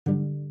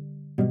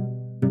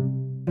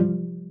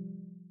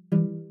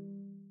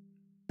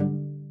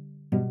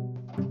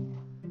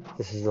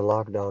This is the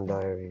lockdown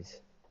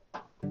diaries.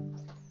 When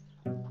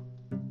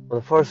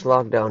the first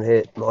lockdown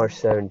hit, March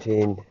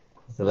 17,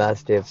 the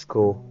last day of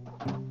school,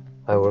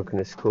 I work in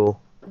a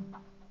school.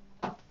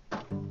 I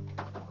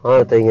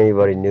don't think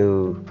anybody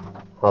knew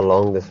how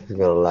long this was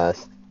gonna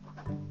last.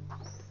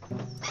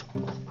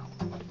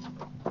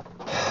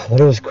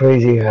 But it was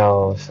crazy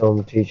how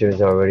some teachers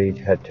already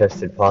had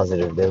tested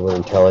positive. They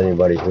wouldn't tell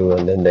anybody who,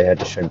 and then they had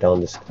to shut down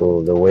the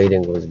school. The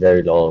waiting was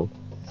very long.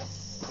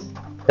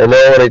 And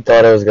nobody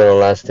thought it was gonna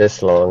last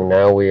this long.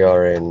 Now we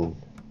are in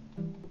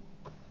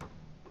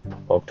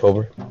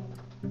October.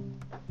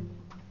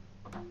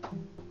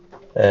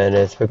 And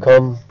it's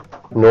become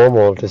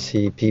normal to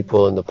see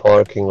people in the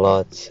parking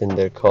lots, in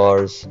their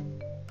cars,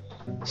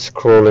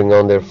 scrolling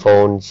on their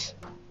phones,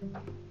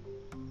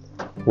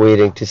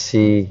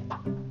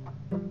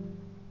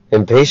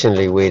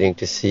 impatiently waiting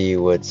to see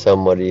what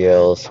someone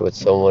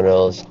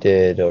else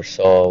did or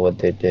saw what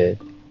they did.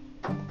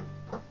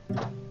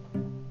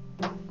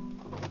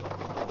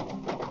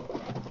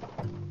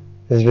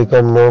 It's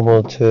become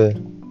normal to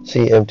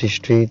see empty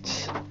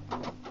streets.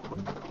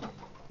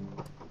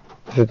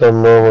 It's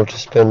become normal to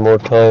spend more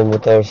time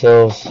with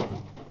ourselves.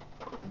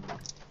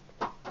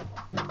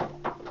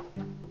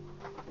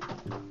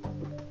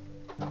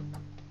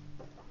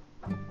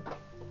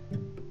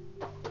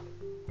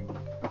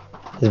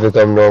 It's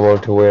become normal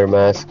to wear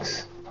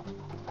masks.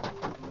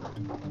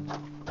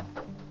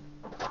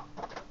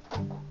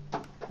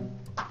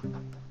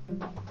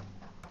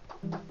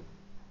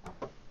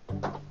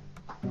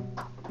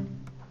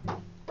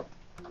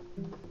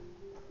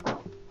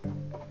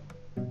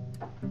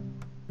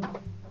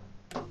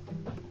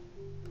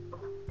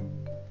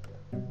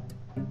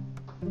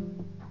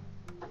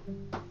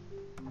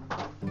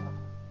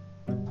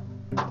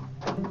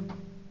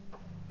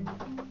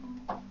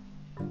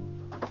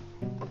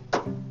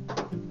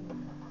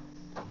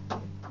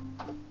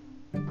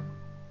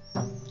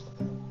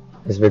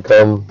 It's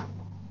become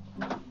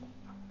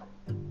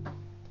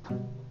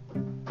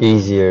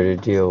easier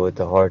to deal with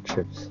the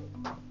hardships.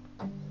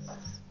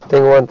 I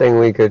think one thing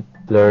we could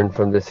learn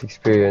from this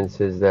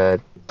experience is that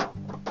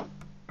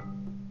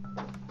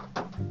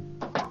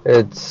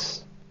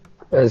it's,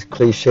 as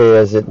cliche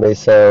as it may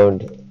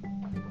sound,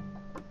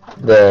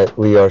 that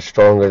we are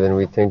stronger than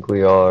we think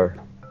we are.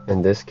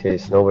 In this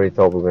case, nobody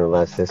thought we were going to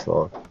last this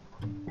long.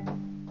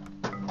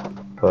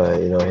 But,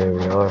 here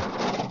we are.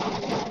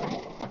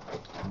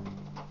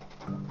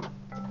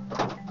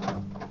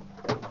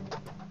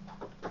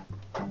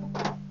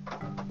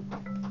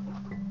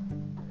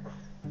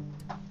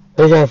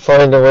 We gotta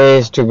find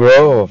ways to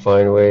grow,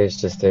 find ways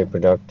to stay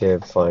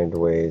productive, find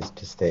ways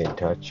to stay in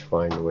touch,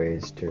 find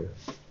ways to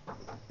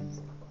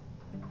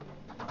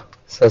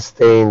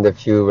sustain the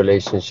few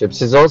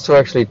relationships. It's also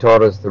actually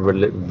taught us the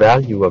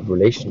value of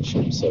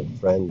relationships, of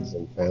friends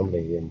and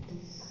family, and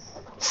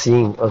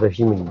seeing other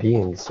human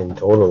beings in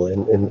total,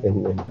 in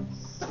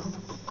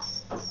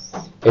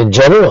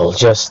general,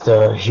 just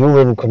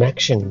human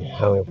connection,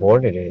 how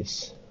important it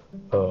is.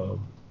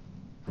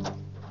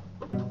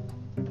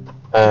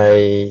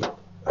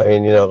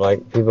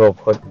 Like people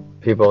put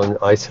people in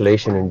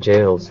isolation in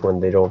jails when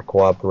they don't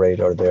cooperate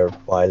or they're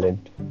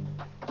violent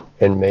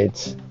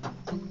inmates.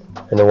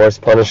 And the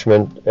worst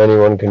punishment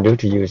anyone can do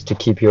to you is to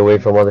keep you away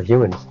from other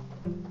humans.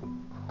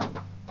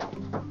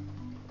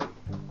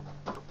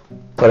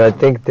 But I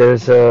think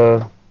there's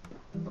a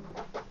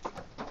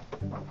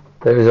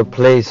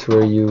place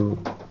where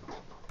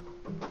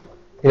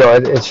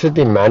it should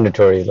be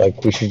mandatory.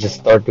 Like we should just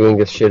start doing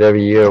this shit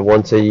every year,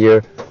 once a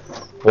year,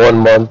 1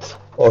 month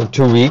or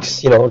 2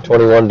 weeks,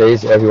 21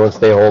 days, everyone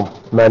stay home,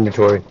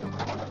 mandatory,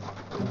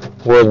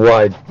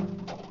 worldwide,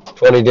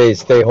 20 days,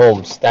 stay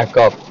home, stack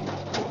up,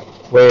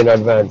 way in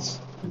advance,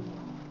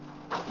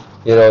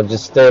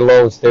 just stay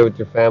alone, stay with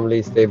your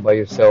family, stay by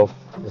yourself,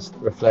 just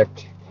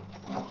reflect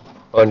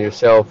on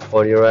yourself,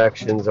 on your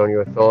actions, on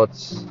your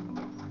thoughts,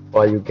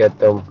 while you get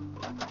them,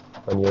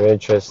 on your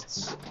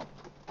interests,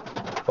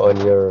 on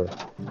your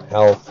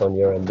health, on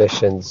your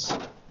ambitions,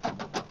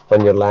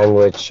 on your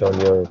language, on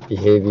your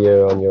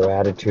behavior, on your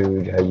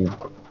attitude, how you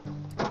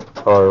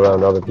are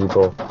around other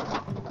people.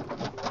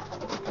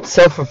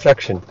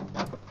 Self-reflection,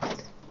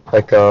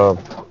 like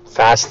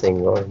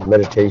fasting or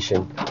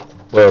meditation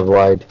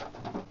worldwide.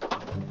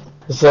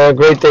 There's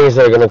great things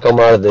that are going to come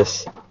out of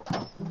this.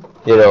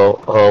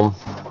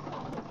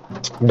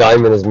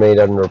 Diamond is made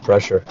under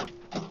pressure,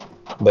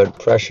 but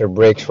pressure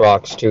breaks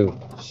rocks too.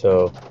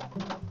 So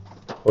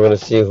we're going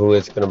to see who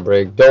it's going to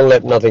break. Don't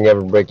let nothing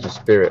ever break your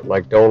spirit.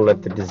 Like, don't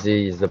let the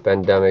disease, the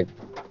pandemic,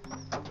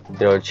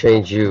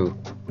 change you.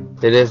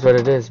 It is what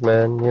it is,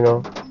 man,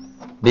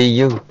 Be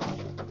you.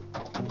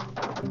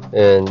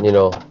 And,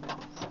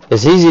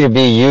 it's easy to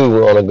be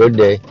you on a good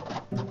day.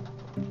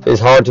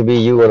 It's hard to be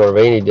you on a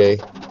rainy day.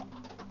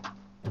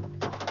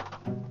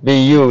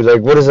 Be you.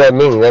 Like, what does that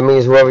mean? That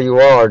means whoever you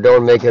are,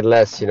 don't make it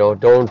less,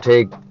 Don't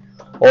take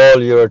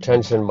all your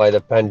attention by the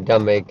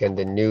pandemic and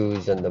the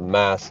news and the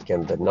mask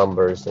and the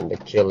numbers and the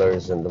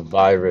killers and the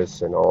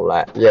virus and all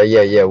that.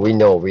 Yeah, we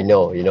know,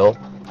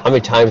 How many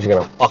times are you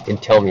gonna fucking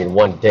tell me in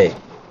one day?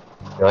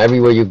 You know,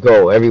 everywhere you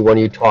go, everyone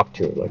you talk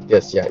to, like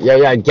this. Yeah, yeah,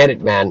 yeah, I get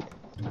it, man.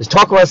 Just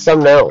talk about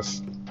something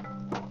else.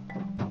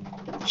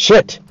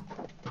 Shit.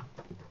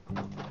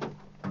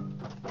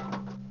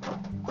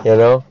 You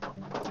know?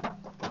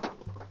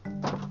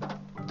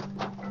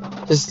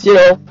 Just,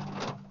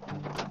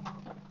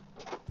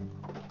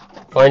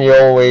 find your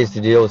own ways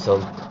to deal with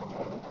something.